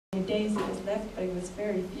days it was left, but it was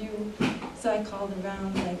very few. So I called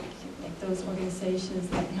around like those organizations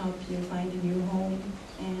that help you find a new home,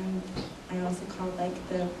 and I also called like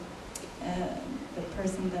the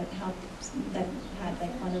person that had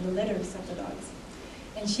like one of the litters of the dogs,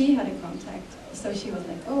 and she had a contact. So she was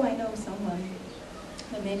like, "Oh, I know someone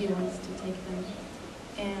that maybe wants to take them,"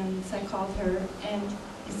 and so I called her, and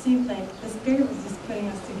it seemed like the Spirit was just putting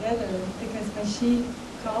us together, because when she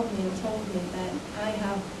called me and told me that I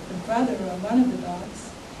have the brother of one of the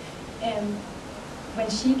dogs, and when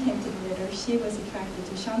she came to the litter, she was attracted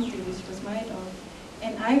to Shanti, which was my dog,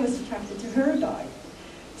 and I was attracted to her dog.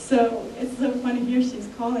 So it's so funny here, she's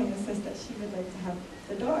calling and says that she would like to have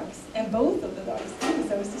the dogs, and both of the dogs too.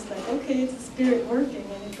 So I was just like, okay, it's the Spirit working,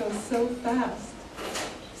 and it goes so fast.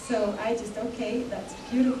 So I just, okay, that's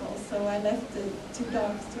beautiful. So I left the 2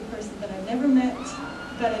 dogs to a person that I never met,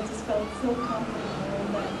 but I just felt so comfortable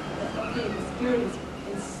that okay, the Spirit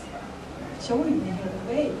is showing me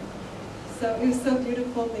the way. So it was so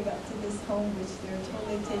beautiful. They got to this home which they're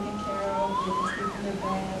totally taken care of. They can sleep in their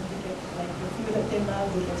bed. They get like the food that they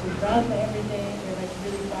love. They get to run every day. They're like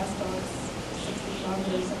really fast dogs, 60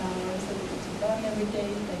 kilometers an hour. So they get to run every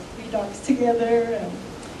day, like 3 dogs together. And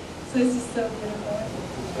so it's just so beautiful.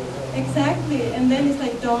 Exactly. And then it's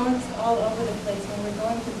like dogs all over the place. When we're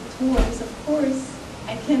going to the tours, of course,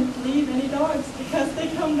 I can't leave any dogs because they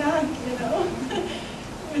come back, you know.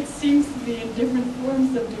 It seems to be in different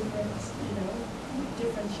forms of different, you know,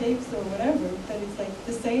 different shapes or whatever, but it's like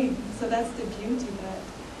the same. So that's the beauty that,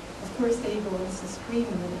 of course, the ego wants to scream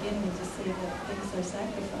in the beginning and just say that things are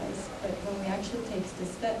sacrificed, but when we actually take the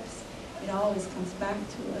steps, it always comes back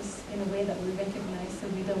to us in a way that we recognize, so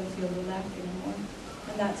we don't feel the lack anymore.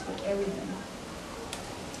 And that's with everything.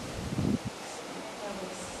 That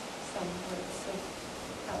was some words of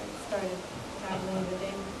how it started traveling the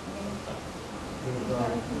day.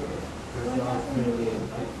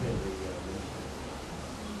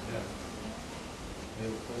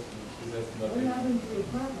 What happened to the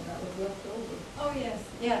apartment that was left over? Oh yes,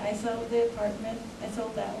 yeah, I sold the apartment, I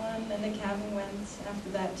sold that one, and the cabin went after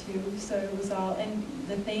that too, so it was all, and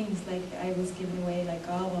the things, like I was giving away like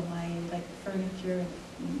all of my like furniture,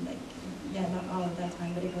 and, like, yeah, not all at that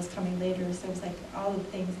time, but it was coming later, so it was like all the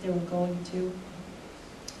things they were going to,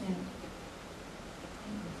 yeah.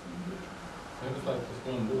 It was like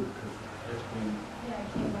this one loop, because actually, Yeah, I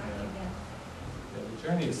came back again. yeah, the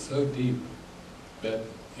journey is so deep that,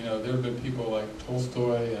 you know, there have been people like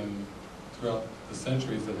Tolstoy and throughout the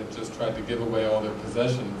centuries that have just tried to give away all their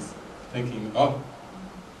possessions, thinking, oh,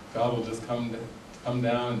 God will just come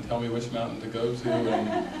down and tell me which mountain to go to,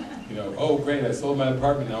 and, you know, oh great, I sold my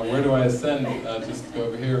apartment, now where do I ascend? Just go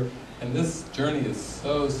over here. And this journey is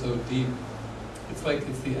so, so deep. It's like,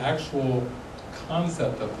 it's the actual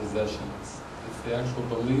concept of possessions. It's the actual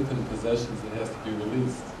belief in possessions that has to be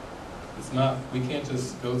released. It's not, we can't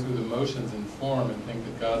just go through the motions and form and think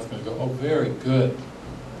that God's going to go, oh, very good,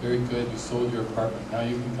 you sold your apartment, now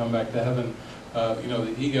you can come back to heaven. You know,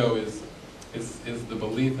 the ego is the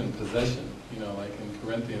belief in possession. You know, like in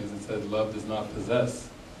Corinthians it says, love does not possess.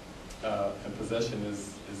 And possession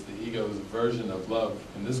is the ego's version of love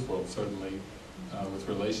in this world, certainly, with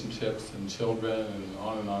relationships and children and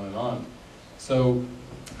on and on and on. So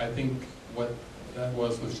I think what that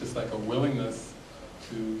was just like a willingness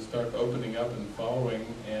to start opening up and following,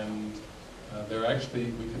 and there actually,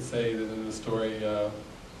 we could say that in the story,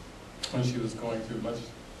 when she was going through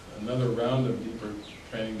another round of deeper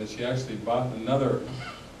training, that she actually bought another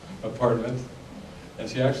apartment, and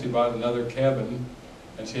she actually bought another cabin,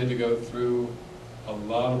 and she had to go through a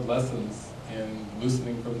lot of lessons in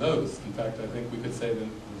loosening from those. In fact, I think we could say that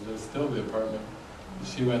there's still the apartment.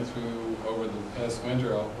 She went through, over the past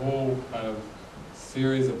winter, a whole kind of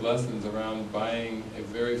series of lessons around buying a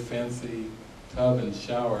very fancy tub and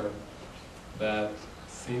shower that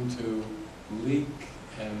seemed to leak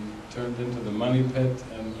and turned into the money pit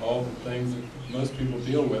and all the things that most people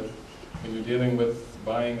deal with when you're dealing with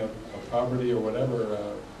buying a property or whatever.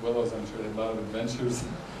 Willow's, I'm sure, had a lot of adventures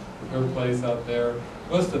with her place out there.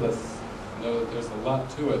 Most of us know that there's a lot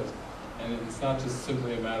to it, and it's not just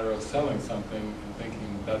simply a matter of selling something and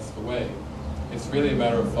thinking that's the way. It's really a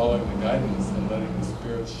matter of following the guidance and letting the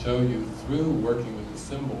Spirit show you, through working with the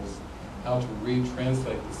symbols, how to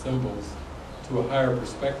retranslate the symbols to a higher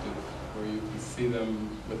perspective, where you can see them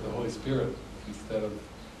with the Holy Spirit instead of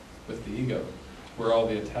with the ego, where all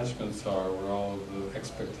the attachments are, where all of the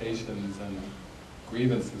expectations and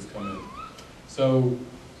grievances come in. So,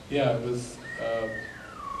 yeah, it was a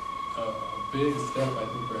big step, I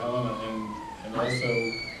think, for Helena, and also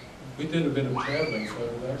we did a bit of traveling, so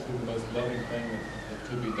it was actually the most loving thing that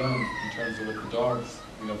could be done in terms of with the dogs.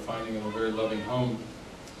 finding a very loving home.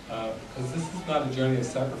 Because this is not a journey of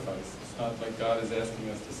sacrifice. It's not like God is asking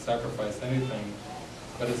us to sacrifice anything,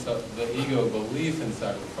 but it's the ego belief in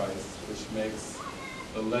sacrifice which makes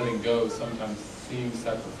the letting go sometimes seem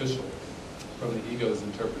sacrificial from the ego's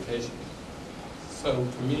interpretation. So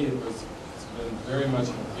for me, it's been very much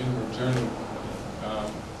an inward journey.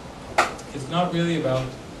 It's not really about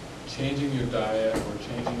changing your diet or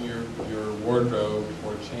changing your wardrobe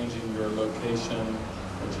or changing your location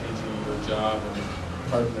or changing your job and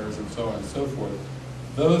partners and so on and so forth.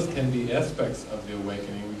 Those can be aspects of the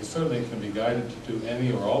awakening. We certainly can be guided to do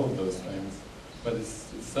any or all of those things, but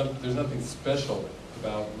there's nothing special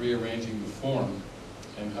about rearranging the form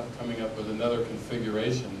and coming up with another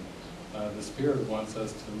configuration. The Spirit wants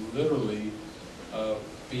us to literally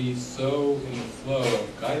be so in the flow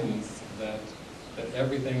of guidance that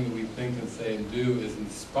everything that we think and say and do is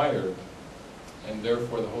inspired, and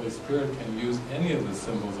therefore the Holy Spirit can use any of the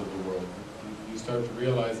symbols of the world. You start to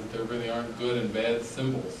realize that there really aren't good and bad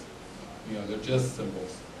symbols. They're just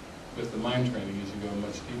symbols. With the mind training, as you go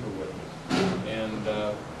much deeper with it.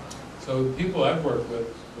 And so people I've worked with,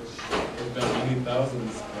 which have been many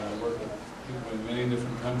thousands, I work with people in many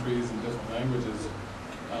different countries and different languages,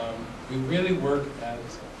 we really work at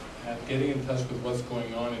getting in touch with what's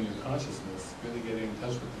going on in your consciousness, really getting in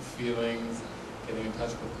touch with the feelings, getting in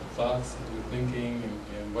touch with the thoughts that you're thinking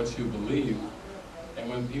and what you believe. And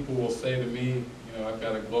when people will say to me, I've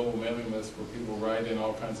got a global mailing list where people write in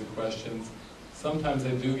all kinds of questions, sometimes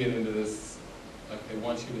they do get into this, like they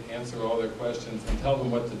want you to answer all their questions and tell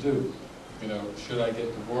them what to do. Should I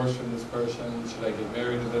get divorced from this person? Should I get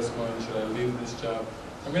married to this one? Should I leave this job?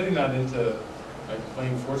 I'm really not into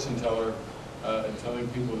playing fortune teller and telling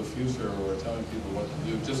people the future or telling people what to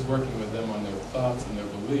do, just working with them on their thoughts and their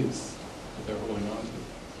beliefs that they're holding on to.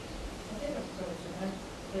 I did have a question.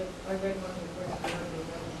 I read one of the first words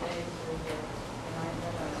the other day and I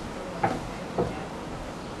read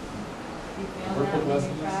you found Work out with when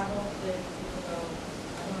lessons? you travel that people go,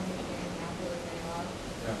 I don't understand half of what they are.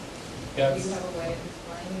 Yeah. Do you have a way of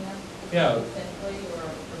explaining that? Yeah. Simply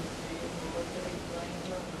or what to explain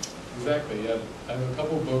to them? Exactly, yeah. I have a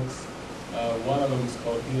couple books. One of them is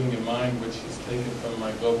called Healing Your Mind, which is taken from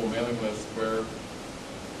my global mailing list, where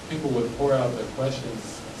people would pour out their questions,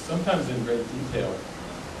 sometimes in great detail,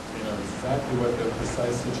 exactly what their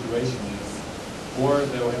precise situation is. Or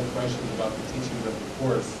they'll have questions about the teachings of the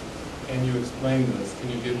Course. Can you explain this?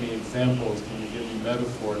 Can you give me examples? Can you give me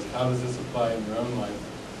metaphors? How does this apply in your own life?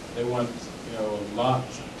 They want, a lot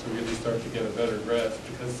to really start to get a better grasp,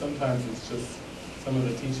 because sometimes it's just, some of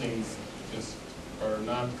the teachings just are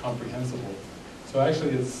not comprehensible. So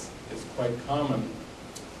actually it's quite common.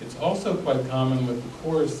 It's also quite common with the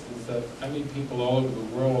Course is that I meet people all over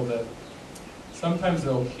the world that sometimes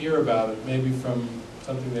they'll hear about it, maybe from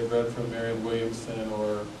something they've read from Marianne Williamson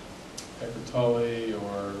or Eckhart Tolle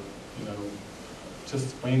or,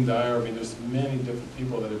 just Wayne Dyer. I mean, there's many different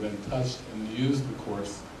people that have been touched and used the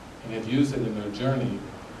Course and have used it in their journey.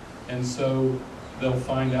 And so they'll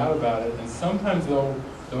find out about it, and sometimes they'll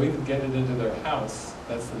even get it into their house.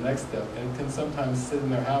 That's the next step. And it can sometimes sit in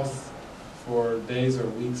their house for days or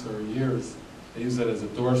weeks or years. They use it as a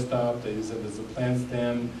doorstop, they use it as a plant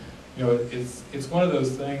stand. It's one of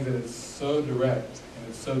those things that it's so direct and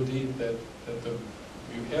it's so deep that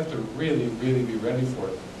you have to really, really be ready for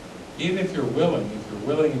it. Even if you're willing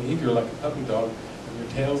and eager like a puppy dog, and your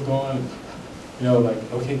tail's going, like,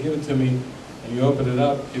 okay, give it to me, and you open it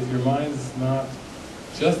up, if your mind's not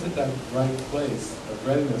just at that right place of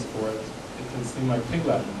readiness for it, it can seem like pig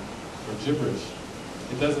Latin or gibberish.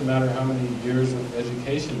 It doesn't matter how many years of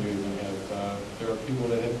education you even have. There are people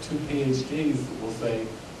that have 2 PhDs that will say,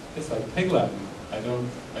 it's like pig Latin, I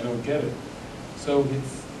don't get it. So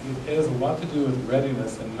it has a lot to do with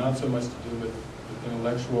readiness and not so much to do with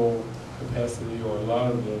intellectual capacity or a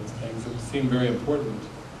lot of the things that seem very important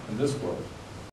in this world.